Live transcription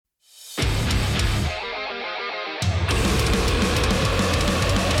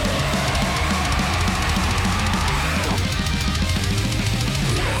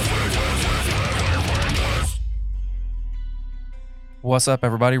What's up,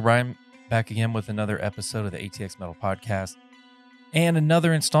 everybody? Ryan back again with another episode of the ATX Metal Podcast and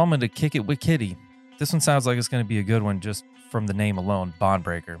another installment of Kick It with Kitty. This one sounds like it's going to be a good one just from the name alone,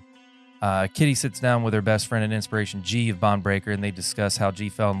 Bondbreaker. Kitty sits down with her best friend and inspiration, G of Bondbreaker, and they discuss how G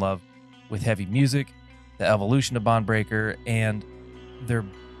fell in love with heavy music, the evolution of Bondbreaker, and their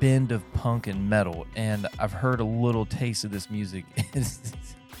bend of punk and metal. And I've heard a little taste of this music.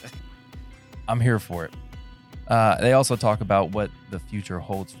 I'm here for it. They also talk about what the future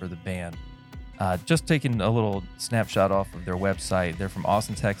holds for the band. Just taking a little snapshot off of their website. They're from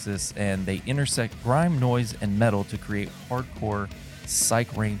Austin, Texas, and they intersect grime, noise, and metal to create hardcore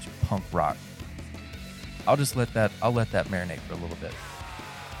psych range punk rock. I'll let that marinate for a little bit.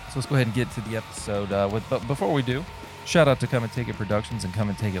 So let's go ahead and get to the episode. But before we do, shout out to Come and Take It Productions and Come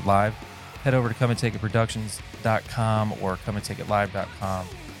and Take It Live. Head over to comeandtakeitproductions.com or comeandtakeitlive.com.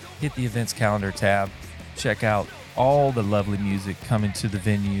 Hit the events calendar tab. Check out all the lovely music coming to the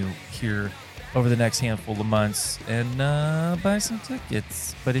venue here over the next handful of months and buy some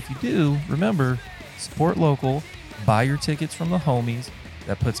tickets. But if you do, remember, support local, buy your tickets from the homies.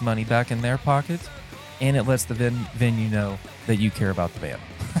 That puts money back in their pockets, and it lets the venue know that you care about the band.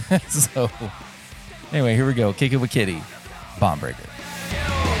 So, anyway, here we go. Kick It with Kitty, Bondbreaker.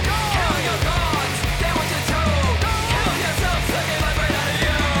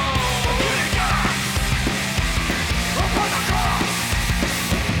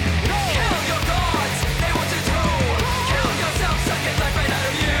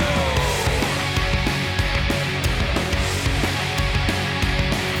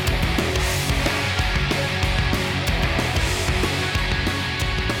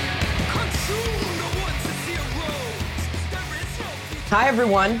 Hi,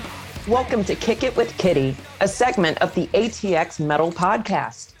 everyone. Welcome to Kick It with Kitty, a segment of the ATX Metal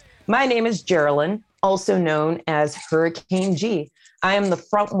Podcast. My name is Geraldine, also known as Hurricane G. I am the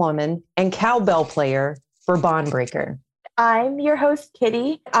front woman and cowbell player for Bondbreaker. I'm your host,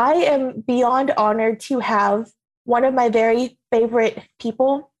 Kitty. I am beyond honored to have one of my very favorite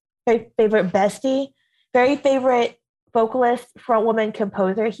people, very favorite bestie, very favorite vocalist, front woman,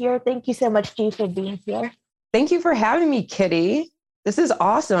 composer here. Thank you so much, G, for being here. Thank you for having me, Kitty. This is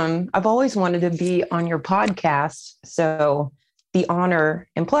awesome. I've always wanted to be on your podcast, so the honor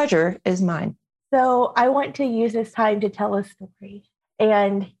and pleasure is mine. So I want to use this time to tell a story,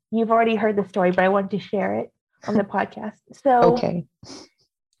 and you've already heard the story, but I want to share it on the podcast. So, okay.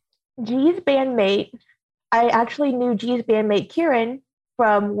 G's bandmate, I actually knew G's bandmate, Kieran,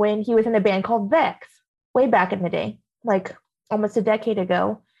 from when he was in a band called Vex, way back in the day, like almost a decade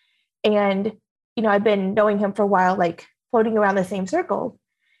ago. And, I've been knowing him for a while, like floating around the same circles.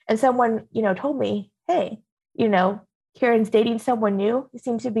 And someone, told me, hey, Kieran's dating someone new. He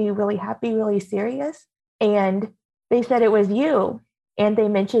seems to be really happy, really serious. And they said it was you. And they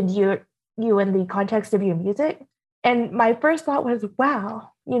mentioned you in the context of your music. And my first thought was,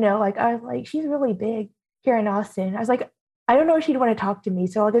 wow, I was like, she's really big here in Austin. I was like, I don't know if she'd want to talk to me,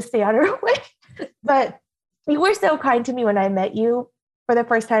 so I'll just stay out of her way. But you were so kind to me when I met you for the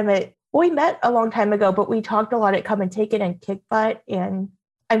first time we met a long time ago, but we talked a lot at Come and Take It and Kick Butt, and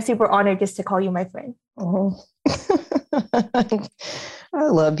I'm super honored just to call you my friend. Oh, I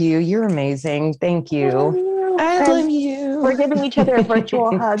love you. You're amazing. Thank you. I love you. We're giving each other a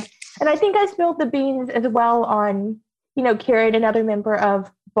virtual hug. And I think I spilled the beans as well on, Kieran, another member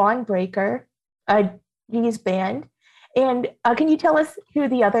of Bondbreaker, G's band. And can you tell us who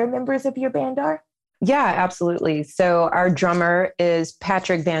the other members of your band are? Yeah, absolutely. So our drummer is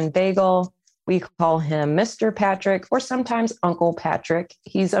Patrick Van Bagel. We call him Mr. Patrick or sometimes Uncle Patrick.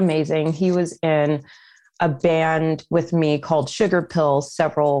 He's amazing. He was in a band with me called Sugar Pills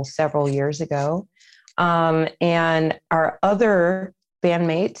several years ago. And our other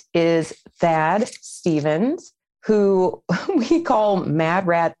bandmate is Thad Stevens, who we call Mad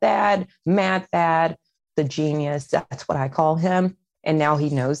Rat Thad, Mad Thad, the genius. That's what I call him. And now he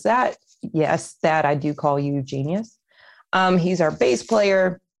knows that. Yes, Thad, I do call you genius. He's our bass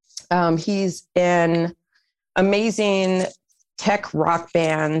player. He's in amazing tech rock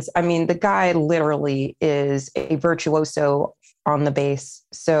bands. I mean, the guy literally is a virtuoso on the bass.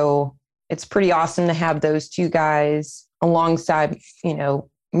 So it's pretty awesome to have those two guys alongside,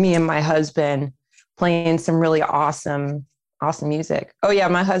 me and my husband playing some really awesome music. Oh yeah,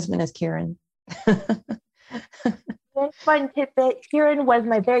 my husband is Kieran. Fun tidbit, Kieran was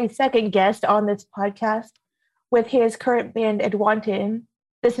my very second guest on this podcast with his current band, Edwanton.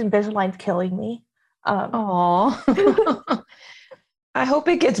 This Invisalign's killing me. Aww. I hope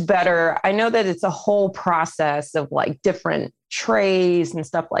it gets better. I know that it's a whole process of like different trays and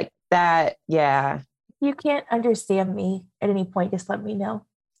stuff like that. Yeah. you can't understand me at any point, just let me know.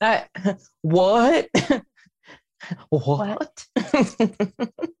 Uh, what? What?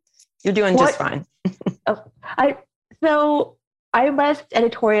 You're doing just fine. Oh, so I must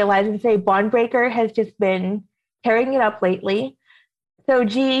editorialize and say Bond Breaker has just been tearing it up lately. So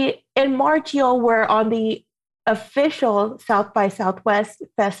G, in March, you were on the official South by Southwest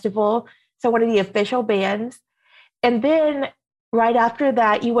festival, so one of the official bands. And then right after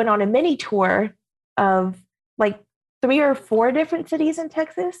that, you went on a mini tour of like 3 or 4 different cities in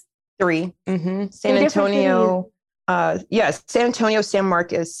Texas. 3. San Antonio. Yes, San Antonio, San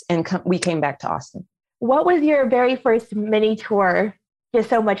Marcos, and we came back to Austin. What was your very first mini tour? Just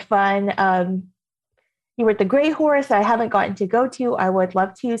so much fun. You were at the Gray Horse. I haven't gotten to go to. I would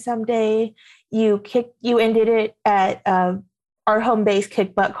love to someday. You ended it at our home base,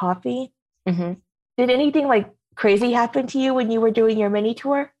 Kick Butt Coffee. Mm-hmm. Did anything like crazy happen to you when you were doing your mini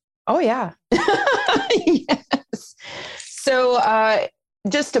tour? Oh yeah. Yes. So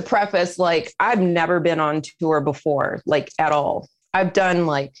just to preface, like I've never been on tour before, like at all. I've done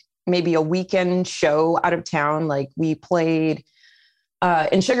like maybe a weekend show out of town. Like we played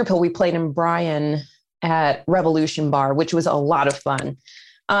in Sugar Pill, we played in Bryan at Revolution Bar, which was a lot of fun.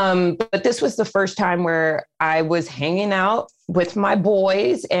 But this was the first time where I was hanging out with my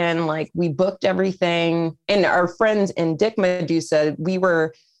boys and like we booked everything, and our friends in Dick Medusa, we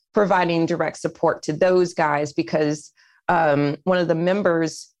were providing direct support to those guys because one of the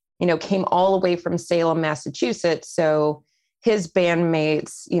members, came all the way from Salem, Massachusetts. So his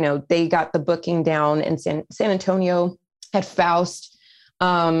bandmates, they got the booking down in San Antonio at Faust.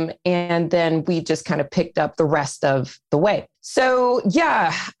 And then we just kind of picked up the rest of the way. So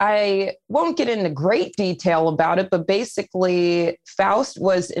yeah, I won't get into great detail about it, but basically Faust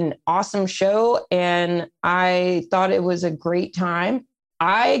was an awesome show and I thought it was a great time.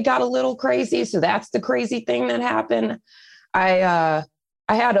 I got a little crazy. So that's the crazy thing that happened. I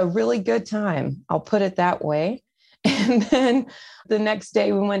had a really good time. I'll put it that way. And then the next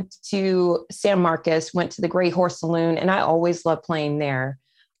day we went to San Marcos, went to the Gray Horse Saloon, and I always love playing there.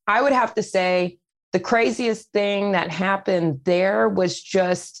 I would have to say the craziest thing that happened there was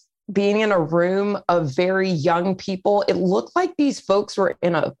just being in a room of very young people. It looked like these folks were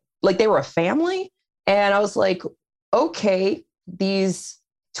they were a family. And I was like, okay, these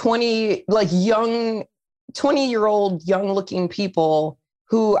 20-year-old young looking people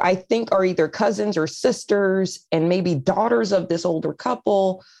who I think are either cousins or sisters and maybe daughters of this older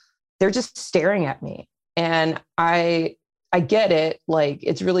couple, they're just staring at me. And I get it. Like,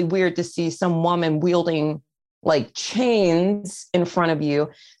 it's really weird to see some woman wielding like chains in front of you.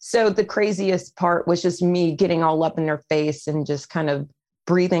 So the craziest part was just me getting all up in their face and just kind of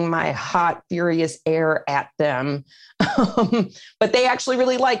breathing my hot, furious air at them. But they actually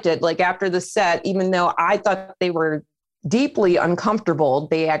really liked it. Like after the set, even though I thought they were deeply uncomfortable,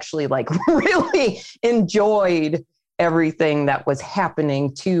 they actually like really enjoyed everything that was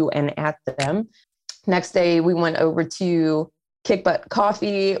happening to and at them. Next day, we went over to Kick Butt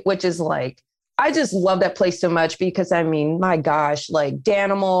Coffee, which is like, I just love that place so much because I mean, my gosh, like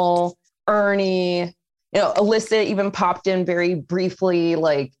Danimal, Ernie, Alyssa even popped in very briefly.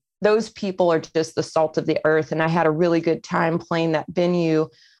 Like those people are just the salt of the earth. And I had a really good time playing that venue.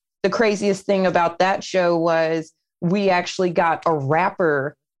 The craziest thing about that show was we actually got a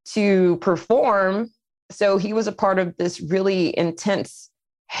rapper to perform. So he was a part of this really intense,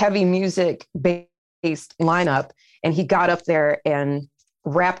 heavy music based lineup. And he got up there and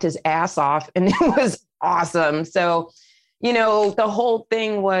rapped his ass off. And it was awesome. So, the whole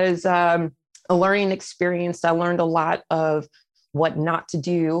thing was a learning experience. I learned a lot of what not to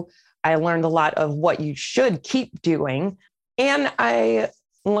do. I learned a lot of what you should keep doing. And I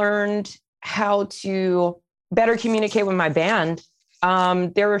learned how to better communicate with my band.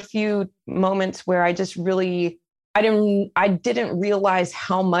 There were a few moments where I just really, I didn't realize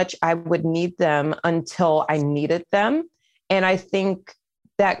how much I would need them until I needed them. And I think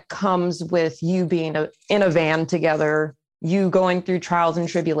that comes with you being in a van together, you going through trials and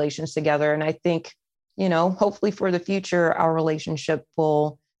tribulations together. And I think, hopefully for the future, our relationship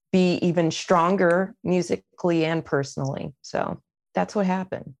will be even stronger musically and personally. So that's what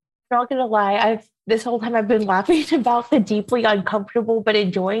happened. I'm not gonna lie, this whole time I've been laughing about the deeply uncomfortable but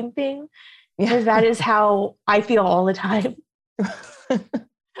enjoying thing, because that is how I feel all the time.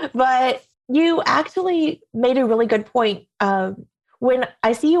 But you actually made a really good point. When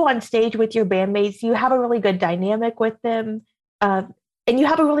I see you on stage with your bandmates, you have a really good dynamic with them, and you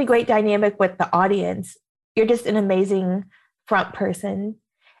have a really great dynamic with the audience. You're just an amazing front person.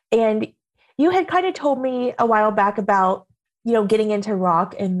 And you had kind of told me a while back about, getting into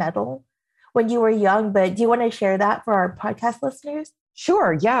rock and metal. when you were young, but do you want to share that for our podcast listeners?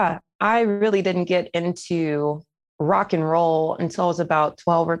 Sure. Yeah. I really didn't get into rock and roll until I was about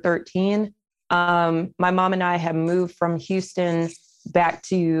 12 or 13. My mom and I had moved from Houston back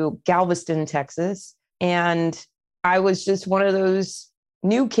to Galveston, Texas. And I was just one of those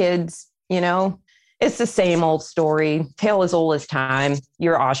new kids, it's the same old story, tale as old as time.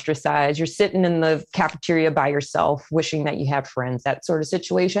 You're ostracized. You're sitting in the cafeteria by yourself, wishing that you had friends, that sort of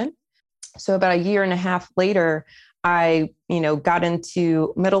situation. So about a year and a half later, I, got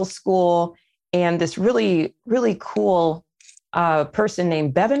into middle school, and this really, really cool person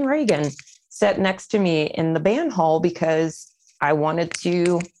named Bevan Reagan sat next to me in the band hall because I wanted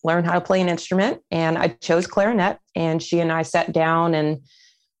to learn how to play an instrument, and I chose clarinet. And she and I sat down and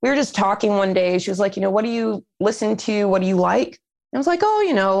we were just talking one day. She was like, what do you listen to? What do you like? And I was like,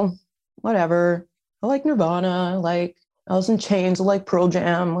 oh, whatever. I like Nirvana. I like Alice in Chains. I like Pearl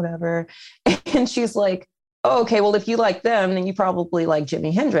Jam, whatever. And she's like, oh, okay, well, if you like them, then you probably like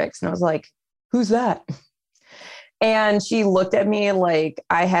Jimi Hendrix. And I was like, who's that? And she looked at me like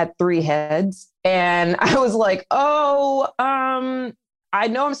I had three heads. And I was like, I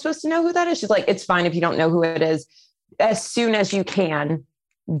know I'm supposed to know who that is. She's like, it's fine if you don't know who it is. As soon as you can,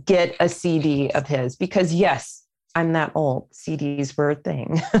 get a CD of his, because yes, I'm that old. CDs were a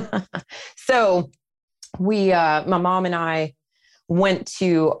thing. So my mom and I went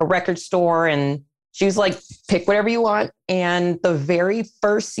to a record store, and she was like, pick whatever you want. And the very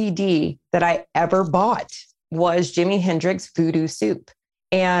first CD that I ever bought was Jimi Hendrix Voodoo Soup.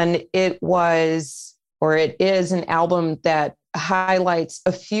 And it is an album that highlights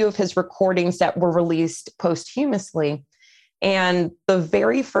a few of his recordings that were released posthumously. And the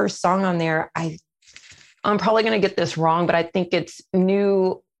very first song on there, I'm probably going to get this wrong, but I think it's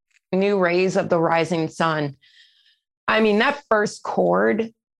New Rays of the Rising Sun. I mean, that first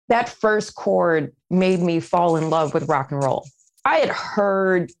chord made me fall in love with rock and roll. I had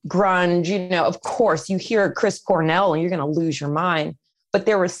heard grunge, of course, you hear Chris Cornell and you're going to lose your mind. But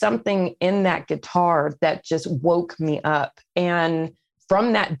there was something in that guitar that just woke me up. And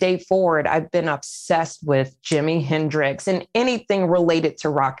from that day forward, I've been obsessed with Jimi Hendrix and anything related to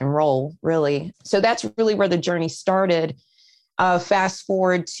rock and roll, really. So that's really where the journey started. Fast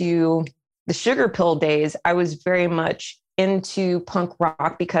forward to the Sugar Pill days, I was very much into punk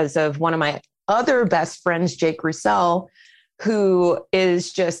rock because of one of my other best friends, Jake Roussel, who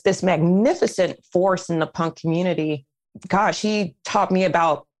is just this magnificent force in the punk community. Gosh, he taught me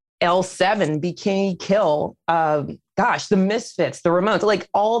about L7, Bikini Kill, the Misfits, the Ramones, like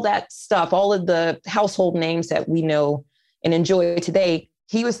all that stuff, all of the household names that we know and enjoy today.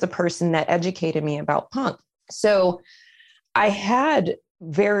 He was the person that educated me about punk. So I had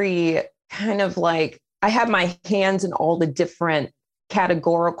I had my hands in all the different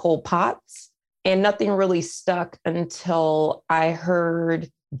categorical pots, and nothing really stuck until I heard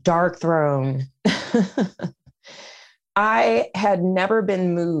Dark Throne. I had never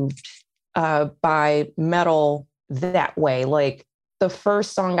been moved by metal that way. Like the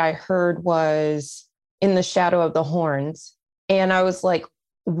first song I heard was In the Shadow of the Horns. And I was like,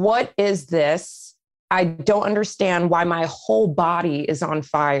 what is this? I don't understand why my whole body is on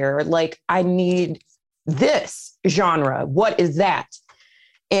fire. Like, I need this genre. What is that?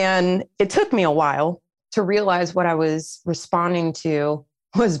 And it took me a while to realize what I was responding to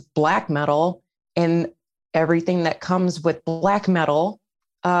was black metal and everything that comes with black metal.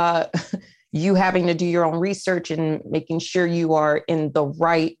 You having to do your own research and making sure you are in the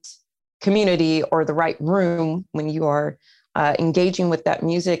right community or the right room when you are engaging with that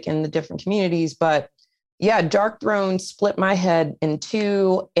music in the different communities. But yeah, Dark Throne split my head in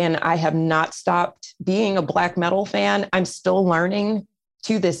two, and I have not stopped being a black metal fan. I'm still learning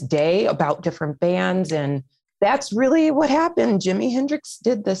to this day about different bands, and that's really what happened. Jimi Hendrix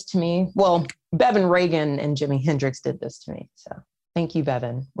did this to me. Well, Bevan Reagan and Jimi Hendrix did this to me. So thank you,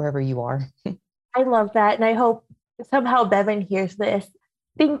 Bevan, wherever you are. I love that. And I hope somehow Bevan hears this.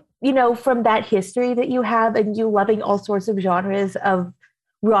 Think, from that history that you have and you loving all sorts of genres of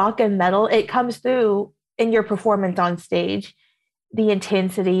rock and metal, it comes through in your performance on stage, the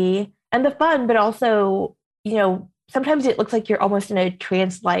intensity and the fun, but also, sometimes it looks like you're almost in a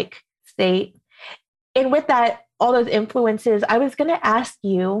trance-like state. And with that, all those influences, I was going to ask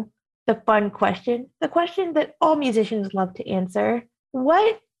you the fun question, the question that all musicians love to answer.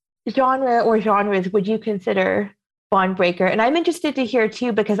 What genre or genres would you consider bond breaker? And I'm interested to hear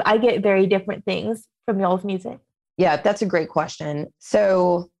too, because I get very different things from y'all's music. Yeah, that's a great question.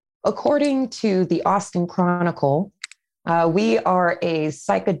 So according to the Austin Chronicle, we are a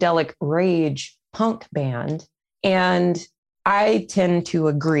psychedelic rage punk band. And I tend to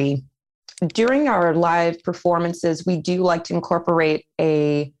agree. during our live performances, we like to incorporate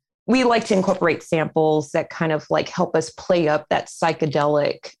samples that kind of like help us play up that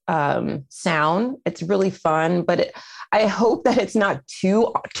psychedelic sound. It's really fun, but I hope that it's not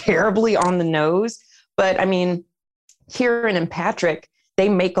too terribly on the nose. But I mean, Kieran and Patrick, they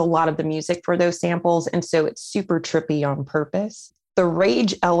make a lot of the music for those samples. And so it's super trippy on purpose. The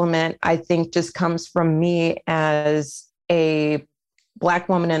rage element, I think, just comes from me as a Black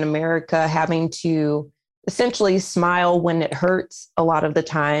woman in America having to essentially smile when it hurts a lot of the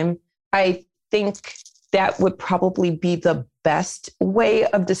time. I think that would probably be the best way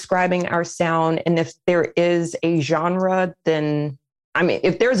of describing our sound. And if there is a genre, then, I mean,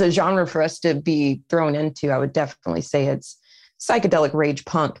 if there's a genre for us to be thrown into, I would definitely say it's psychedelic rage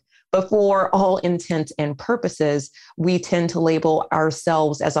punk. But for all intents and purposes, we tend to label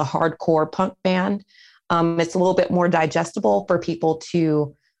ourselves as a hardcore punk band. It's a little bit more digestible for people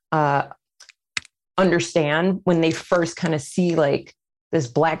to understand when they first kind of see like this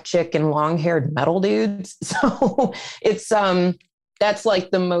Black chick and long-haired metal dudes. So it's that's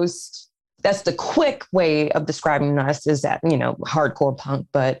the quick way of describing us, is that, you know, hardcore punk.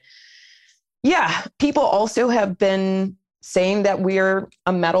 But yeah, people also have been saying that we're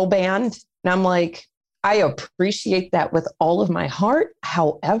a metal band. And I'm like, I appreciate that with all of my heart.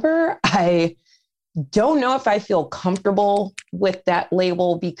 However, I don't know if I feel comfortable with that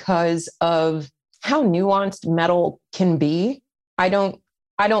label because of how nuanced metal can be. I don't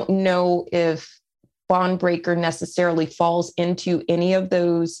know if Bondbreaker necessarily falls into any of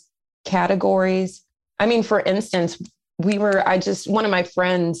those categories. I mean, for instance, one of my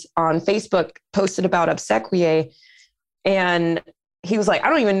friends on Facebook posted about Obsequiae, and he was like, I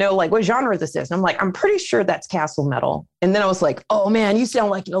don't even know like what genre this is. And I'm like, I'm pretty sure that's castle metal. And then I was like, oh man, you sound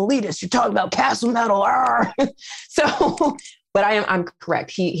like an elitist. You're talking about castle metal. So, but I'm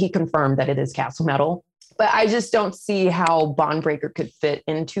correct. He confirmed that it is castle metal, but I just don't see how Bondbreaker could fit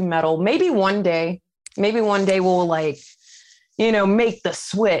into metal. Maybe one day we'll like, you know, make the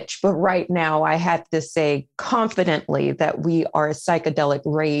switch. But right now I have to say confidently that we are a psychedelic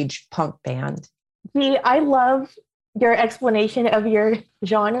rage punk band. See, I love your explanation of your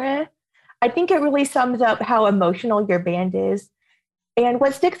genre. I think it really sums up how emotional your band is. And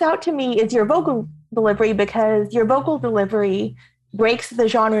what sticks out to me is your vocal delivery, because your vocal delivery breaks the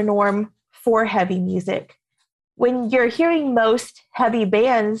genre norm for heavy music. When you're hearing most heavy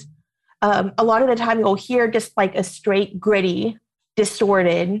bands, a lot of the time you'll hear just like a straight, gritty,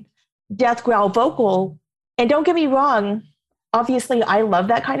 distorted death growl vocal. And don't get me wrong, obviously I love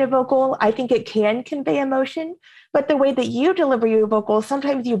that kind of vocal. I think it can convey emotion. But the way that you deliver your vocals,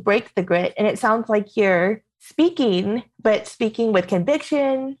 sometimes you break the grit and it sounds like you're speaking, but speaking with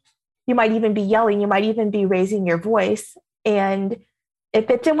conviction. You might even be yelling. You might even be raising your voice. And it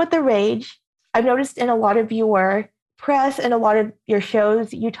fits in with the rage. I've noticed in a lot of your press and a lot of your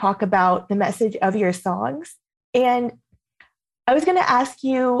shows, you talk about the message of your songs. And I was going to ask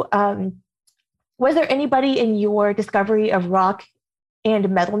you, was there anybody in your discovery of rock and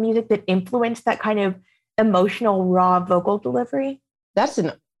metal music that influenced that kind of emotional, raw vocal delivery? That's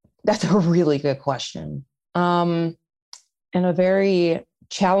a really good question. And a very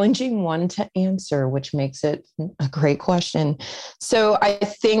challenging one to answer, which makes it a great question. So I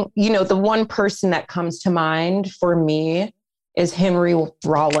think, you know, the one person that comes to mind for me is Henry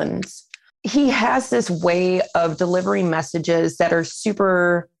Rollins. He has this way of delivering messages that are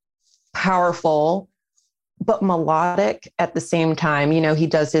super powerful, but melodic at the same time. You know, he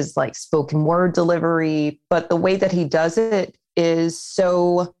does his like spoken word delivery, but the way that he does it is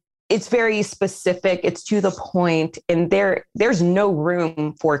it's very specific. It's to the point, and there's no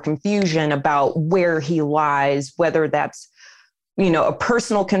room for confusion about where he lies, whether that's, you know, a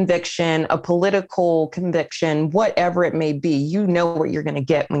personal conviction, a political conviction, whatever it may be. You know what you're going to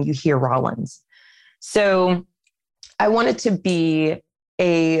get when you hear Rollins. So I wanted to be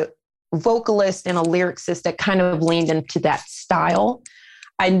a vocalist and a lyricist that kind of leaned into that style.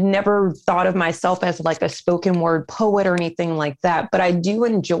 I never thought of myself as like a spoken word poet or anything like that, but I do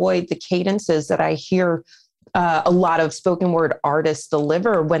enjoy the cadences that I hear a lot of spoken word artists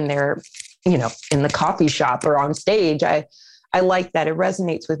deliver when they're, you know, in the coffee shop or on stage. I like that. It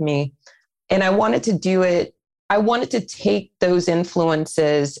resonates with me. And I wanted to do it. I wanted to take those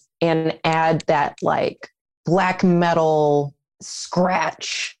influences and add that like black metal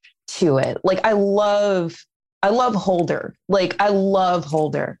scratch to it. Like I love Holder. Like I love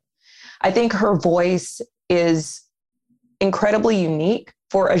Holder. I think her voice is incredibly unique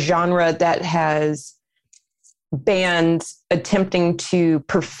for a genre that has bands attempting to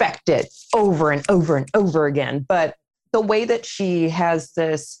perfect it over and over and over again. But the way that she has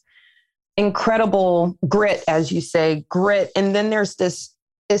this incredible grit, as you say, grit. And then there's this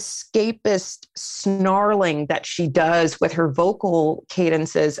escapist snarling that she does with her vocal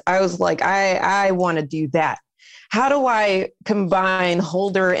cadences. I was like, I want to do that. How do I combine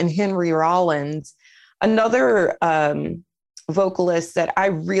Holder and Henry Rollins? Another vocalist that I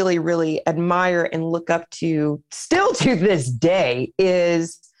really, really admire and look up to still to this day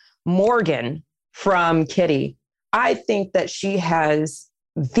is Morgan from Kitty. I think that she has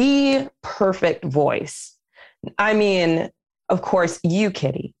the perfect voice. I mean, of course, you,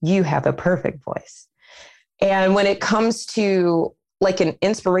 Kitty, you have a perfect voice. And when it comes to like an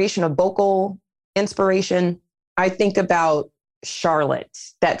inspiration, a vocal inspiration, I think about Charlotte,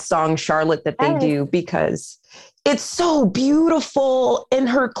 that song Charlotte that they do, because it's so beautiful and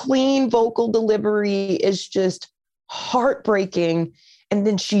her clean vocal delivery is just heartbreaking. And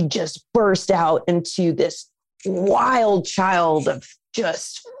then she just burst out into this wild child of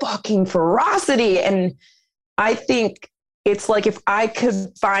just fucking ferocity. And I think it's like if I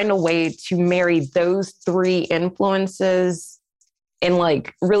could find a way to marry those three influences and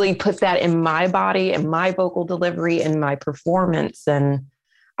like really put that in my body and my vocal delivery and my performance, then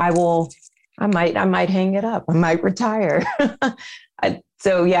I might hang it up. I might retire.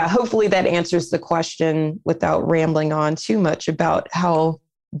 So yeah, hopefully that answers the question without rambling on too much about how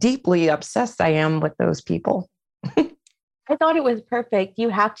deeply obsessed I am with those people. I thought it was perfect. You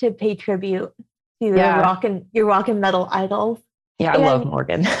have to pay tribute to your rock and metal idols. Yeah, I love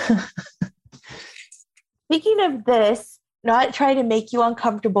Morgan. Speaking of this, not trying to make you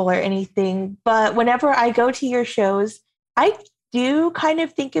uncomfortable or anything, but whenever I go to your shows, I do kind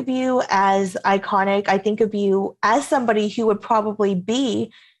of think of you as iconic. I think of you as somebody who would probably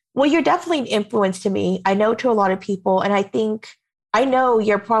be, well, you're definitely an influence to me. I know to a lot of people, and I know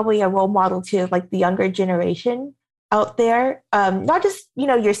you're probably a role model to like the younger generation out there. Not just,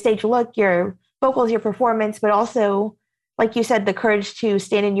 your stage look, your vocals, your performance, but also, like you said, the courage to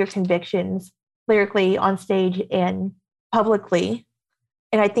stand in your convictions lyrically on stage and publicly.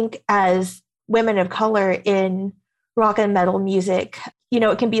 And I think as women of color in rock and metal music,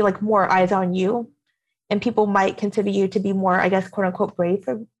 it can be like more eyes on you, and people might consider you to be more, I guess, quote unquote, brave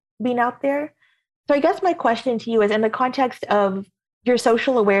for being out there. So I guess my question to you is, in the context of your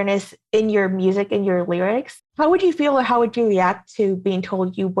social awareness in your music and your lyrics, how would you feel or how would you react to being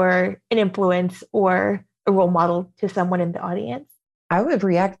told you were an influence or a role model to someone in the audience? I would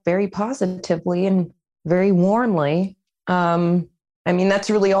react very positively and very warmly. That's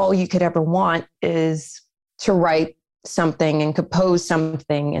really all you could ever want, is to write something and compose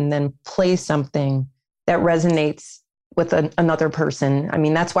something and then play something that resonates with another person. I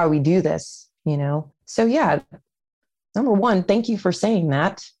mean, that's why we do this, So yeah, number one, thank you for saying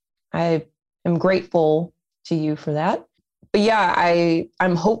that. I am grateful to you for that. But yeah,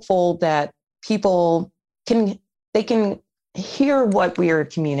 I'm hopeful that people can hear what we are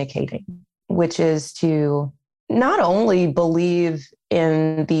communicating, which is to not only believe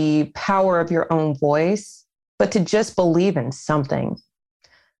in the power of your own voice, but to just believe in something,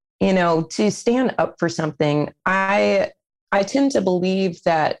 to stand up for something. I tend to believe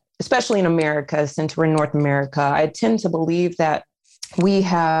that, especially in America, since we're in North America, I tend to believe that we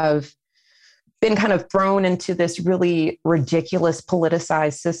have been kind of thrown into this really ridiculous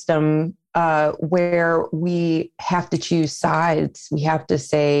politicized system where we have to choose sides. We have to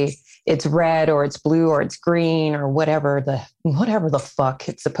say it's red or it's blue or it's green or whatever the fuck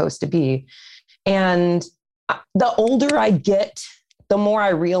it's supposed to be. And the older I get, the more I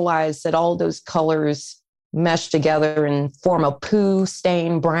realize that all those colors mesh together and form a poo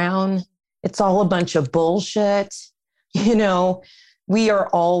stain brown. It's all a bunch of bullshit. We are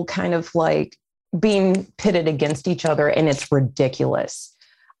all kind of like being pitted against each other, and it's ridiculous.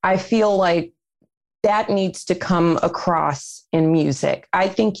 I feel like that needs to come across in music. I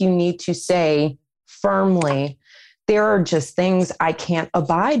think you need to say firmly, there are just things I can't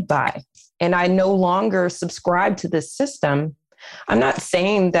abide by, and I no longer subscribe to this system. I'm not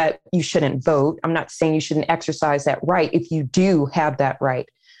saying that you shouldn't vote. I'm not saying you shouldn't exercise that right if you do have that right.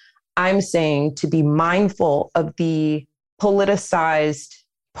 I'm saying to be mindful of the politicized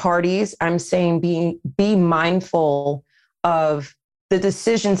parties. I'm saying be mindful of the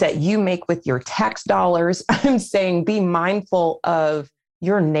decisions that you make with your tax dollars. I'm saying be mindful of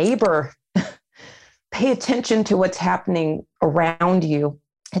your neighbor. Pay attention to what's happening around you.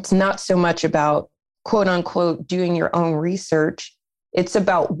 It's not so much about, quote unquote, doing your own research. It's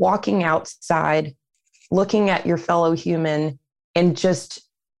about walking outside, looking at your fellow human, and just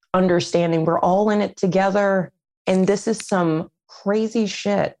understanding we're all in it together. And this is some crazy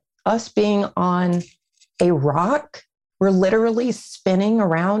shit. Us being on a rock we're literally spinning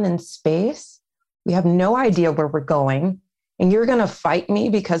around in space. We have no idea where we're going. And you're going to fight me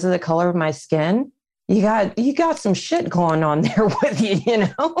because of the color of my skin. You got some shit going on there with you, you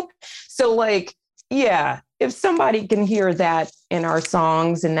know? So like, yeah, if somebody can hear that in our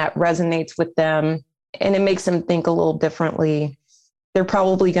songs and that resonates with them and it makes them think a little differently, they're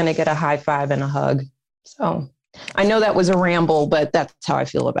probably going to get a high five and a hug. So I know that was a ramble, but that's how I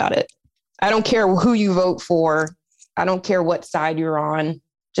feel about it. I don't care who you vote for. I don't care what side you're on.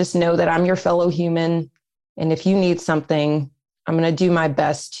 Just know that I'm your fellow human. And if you need something, I'm going to do my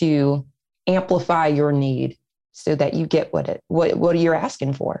best to amplify your need so that you get what you're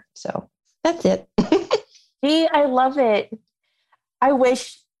asking for. So that's it. Gee, I love it. I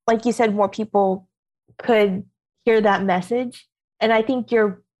wish, like you said, more people could hear that message. And I think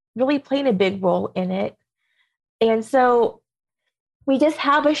you're really playing a big role in it. And so we just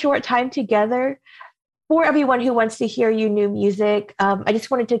have a short time together. For everyone who wants to hear you new music, I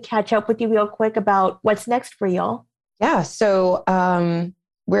just wanted to catch up with you real quick about what's next for y'all. Yeah, so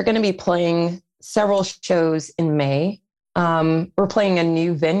we're going to be playing several shows in May. We're playing a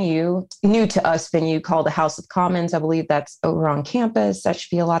new to us venue called the House of Commons. I believe that's over on campus. That should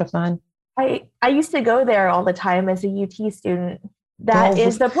be a lot of fun. I used to go there all the time as a UT student. That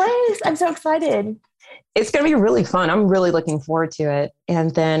is the place. I'm so excited. It's going to be really fun. I'm really looking forward to it.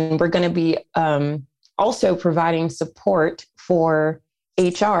 And then we're going to be also providing support for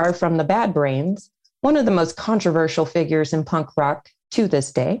HR from the Bad Brains, one of the most controversial figures in punk rock to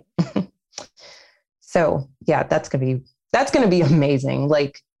this day. So yeah, that's going to be amazing.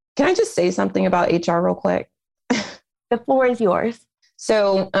 Like, can I just say something about HR real quick? The floor is yours.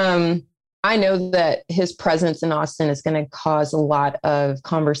 So I know that his presence in Austin is going to cause a lot of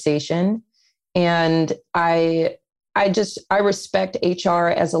conversation. And I respect HR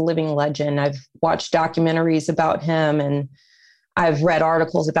as a living legend. I've watched documentaries about him and I've read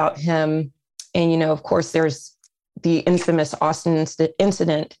articles about him. And, you know, of course, there's the infamous Austin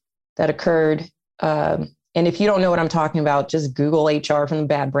incident that occurred. And if you don't know what I'm talking about, just Google HR from the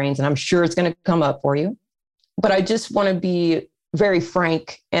Bad Brains, and I'm sure it's going to come up for you. But I just want to be very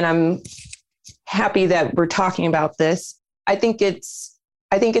frank, and I'm happy that we're talking about this. I think it's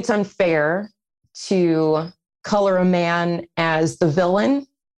unfair to color a man as the villain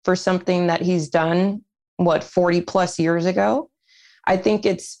for something that he's done, 40 plus years ago. I think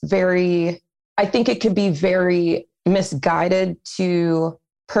it could be very misguided to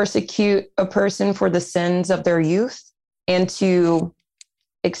persecute a person for the sins of their youth and to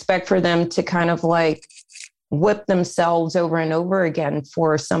expect for them to kind of like whip themselves over and over again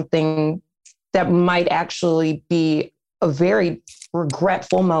for something that might actually be a very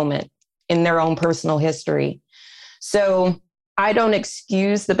regretful moment in their own personal history. So I don't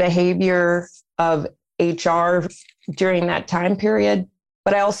excuse the behavior of HR during that time period,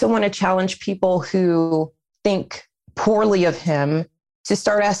 but I also want to challenge people who think poorly of him to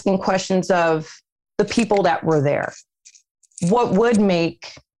start asking questions of the people that were there. What would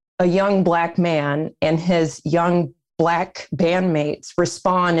make a young Black man and his young Black bandmates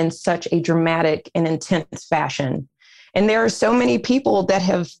respond in such a dramatic and intense fashion? And there are so many people that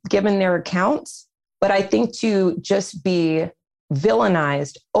have given their accounts, but I think to just be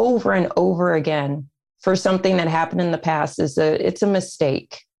villainized over and over again for something that happened in the past it's a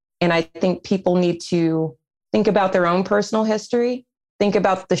mistake. And I think people need to think about their own personal history, think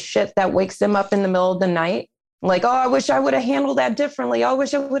about the shit that wakes them up in the middle of the night. Like, oh, I wish I would have handled that differently. Oh, I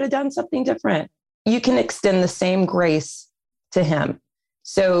wish I would have done something different. You can extend the same grace to him.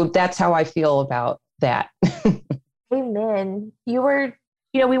 So that's how I feel about that. Amen. We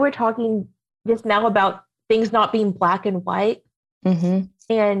were talking just now about things not being black and white. Mm-hmm.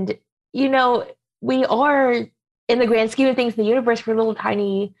 And, we are, in the grand scheme of things, in the universe, we're little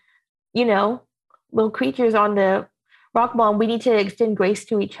tiny, little creatures on the rock ball. We need to extend grace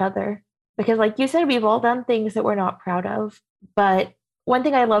to each other because, like you said, we've all done things that we're not proud of. But one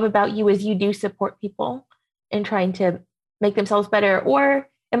thing I love about you is you do support people in trying to make themselves better. Or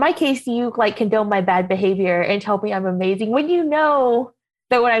in my case, you condone my bad behavior and tell me I'm amazing when you know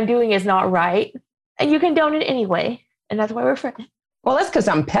that what I'm doing is not right. And you condone it anyway. And that's why we're friends. Well, that's because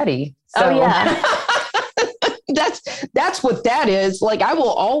I'm petty. So. Oh, yeah. That's what that is. Like, I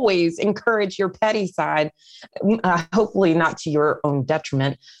will always encourage your petty side, hopefully not to your own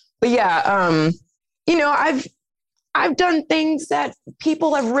detriment. But yeah, I've done things that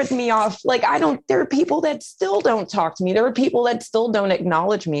people have written me off. Like, there are people that still don't talk to me. There are people that still don't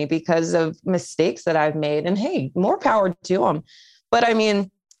acknowledge me because of mistakes that I've made. And hey, more power to them. But I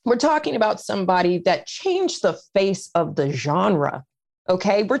mean, we're talking about somebody that changed the face of the genre.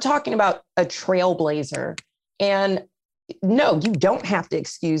 Okay. We're talking about a trailblazer. And no, you don't have to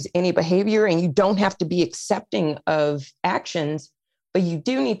excuse any behavior and you don't have to be accepting of actions, but you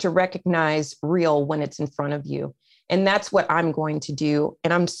do need to recognize real when it's in front of you. And that's what I'm going to do.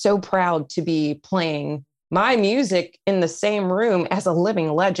 And I'm so proud to be playing my music in the same room as a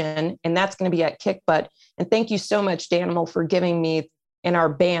living legend. And that's going to be at Kick Butt. And thank you so much, Danimal, for giving me and our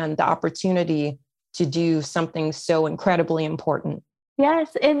band the opportunity to do something so incredibly important.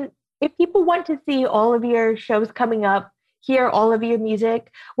 Yes. And if people want to see all of your shows coming up, hear all of your music,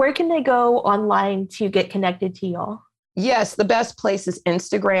 where can they go online to get connected to y'all? Yes, the best place is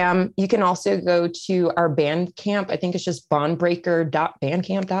Instagram. You can also go to our Bandcamp. I think it's just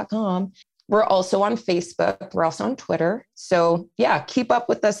bondbreaker.bandcamp.com. We're also on Facebook. We're also on Twitter. So yeah, keep up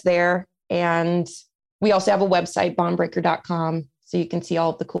with us there. And we also have a website, bondbreaker.com. So you can see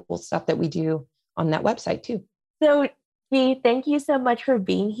all of the cool stuff that we do on that website too. So G, thank you so much for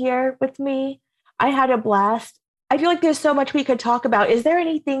being here with me. I had a blast. I feel like there's so much we could talk about. Is there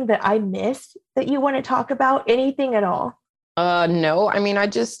anything that I missed that you want to talk about? Anything at all? No, I mean, I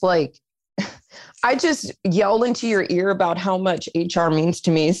just yelled into your ear about how much HR means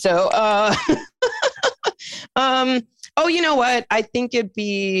to me. So, oh, you know what? I think it'd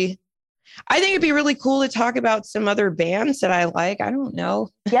be really cool to talk about some other bands that I like. I don't know.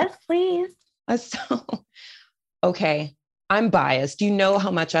 Yes, please. Okay. I'm biased. You know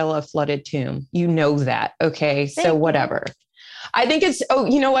how much I love Flooded Tomb. You know that. Okay. So whatever. I think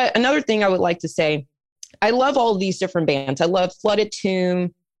you know what? Another thing I would like to say, I love all of these different bands. I love Flooded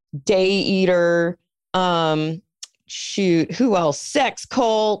Tomb, Day Eater, who else? Sex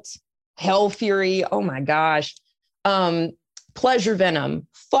Cult, Hell Fury. Oh my gosh. Pleasure Venom,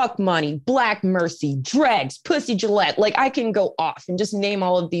 Fuck Money, Black Mercy, Dregs, Pussy Gillette. Like I can go off and just name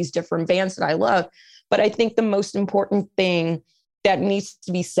all of these different bands that I love. But I think the most important thing that needs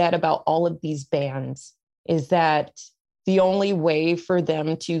to be said about all of these bands is that the only way for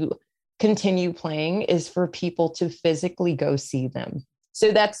them to continue playing is for people to physically go see them.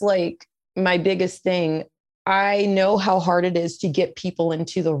 So that's like my biggest thing. I know how hard it is to get people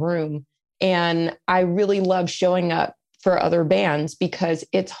into the room. And I really love showing up for other bands because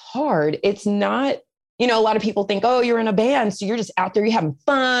it's hard. It's not, a lot of people think, oh, you're in a band, so you're just out there, you're having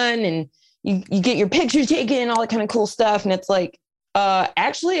fun and you get your pictures taken and all that kind of cool stuff. And it's like,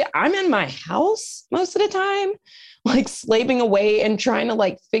 actually, I'm in my house most of the time, like slaving away and trying to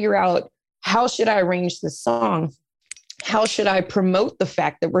like figure out how should I arrange this song? How should I promote the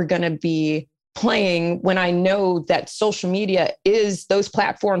fact that we're going to be playing when I know that social media those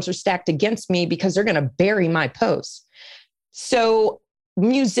platforms are stacked against me because they're going to bury my posts. So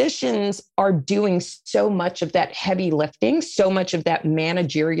musicians are doing so much of that heavy lifting, so much of that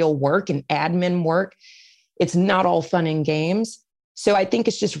managerial work and admin work. It's not all fun and games. So I think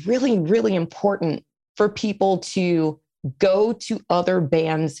it's just really, really important for people to go to other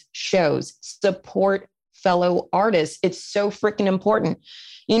bands' shows, support fellow artists. It's so freaking important.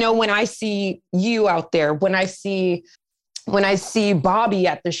 When I see you out there, when I see Bobby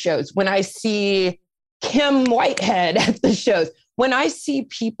at the shows, when I see Kim Whitehead at the shows, when I see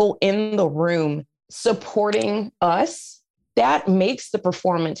people in the room supporting us, that makes the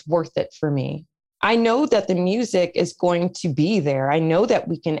performance worth it for me. I know that the music is going to be there. I know that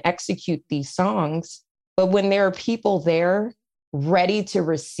we can execute these songs, but when there are people there ready to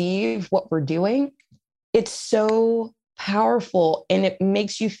receive what we're doing, it's so powerful and it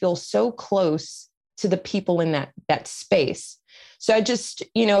makes you feel so close to the people in that space. So I just,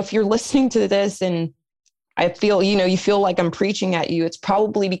 if you're listening to this and I feel, you feel like I'm preaching at you, it's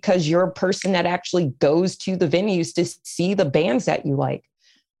probably because you're a person that actually goes to the venues to see the bands that you like.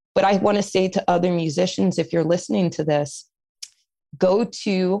 But I want to say to other musicians, if you're listening to this, go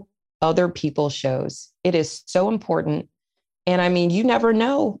to other people's shows. It is so important. And I mean, you never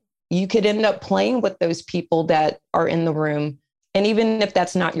know. You could end up playing with those people that are in the room. And even if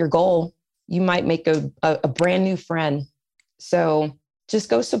that's not your goal, you might make a brand new friend. So just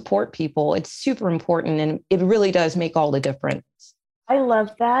go support people. It's super important. And it really does make all the difference. I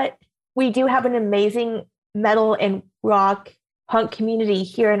love that. We do have an amazing metal and rock punk community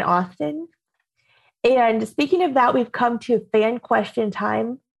here in Austin. And speaking of that, we've come to fan question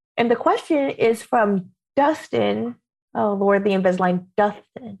time. And the question is from Dustin. Oh, Lord, the Invisalign.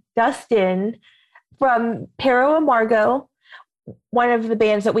 Dustin from Pero Amargo, one of the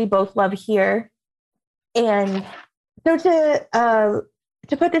bands that we both love here. And so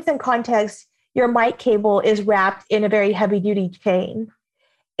to put this in context, your mic cable is wrapped in a very heavy-duty chain,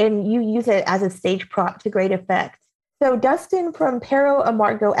 and you use it as a stage prop to great effect. So Dustin from Pero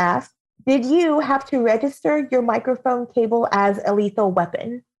Amargo asks, did you have to register your microphone cable as a lethal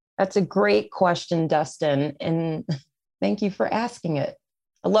weapon? That's a great question, Dustin. And Thank you for asking it.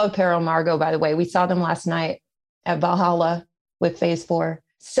 I love Paramargo, by the way. We saw them last night at Valhalla with Phase 4.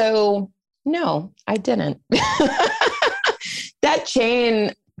 So, no, I didn't. That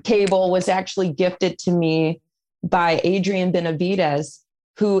chain cable was actually gifted to me by Adrian Benavides,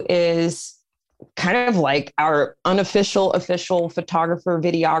 who is kind of like our unofficial, official photographer,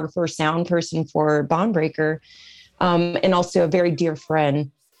 videographer, sound person for Bondbreaker, and also a very dear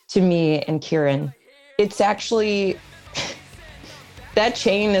friend to me and Kieran. It's actually, that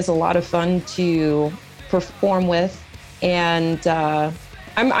chain is a lot of fun to perform with, and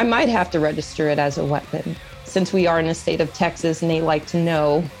I might have to register it as a weapon, since we are in the state of Texas and they like to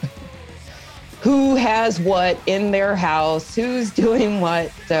know who has what in their house, who's doing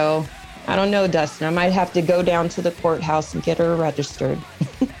what. So I don't know, Dustin. I might have to go down to the courthouse and get her registered.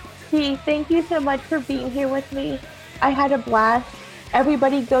 Gee, thank you so much for being here with me. I had a blast.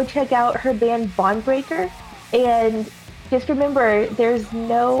 Everybody go check out her band Bondbreaker. And just remember, there's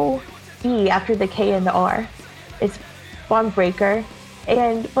no E after the K and the R. It's Bondbreaker.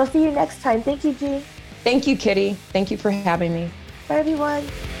 And we'll see you next time. Thank you, G. Thank you, Kitty. Thank you for having me. Bye, everyone.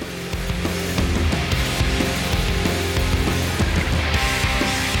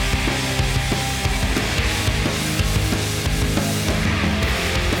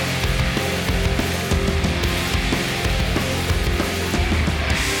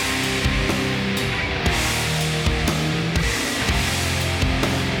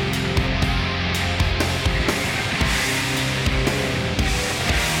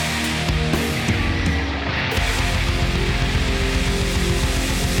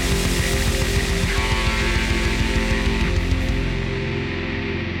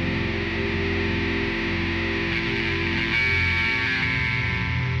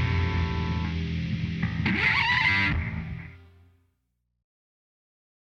 Yeah.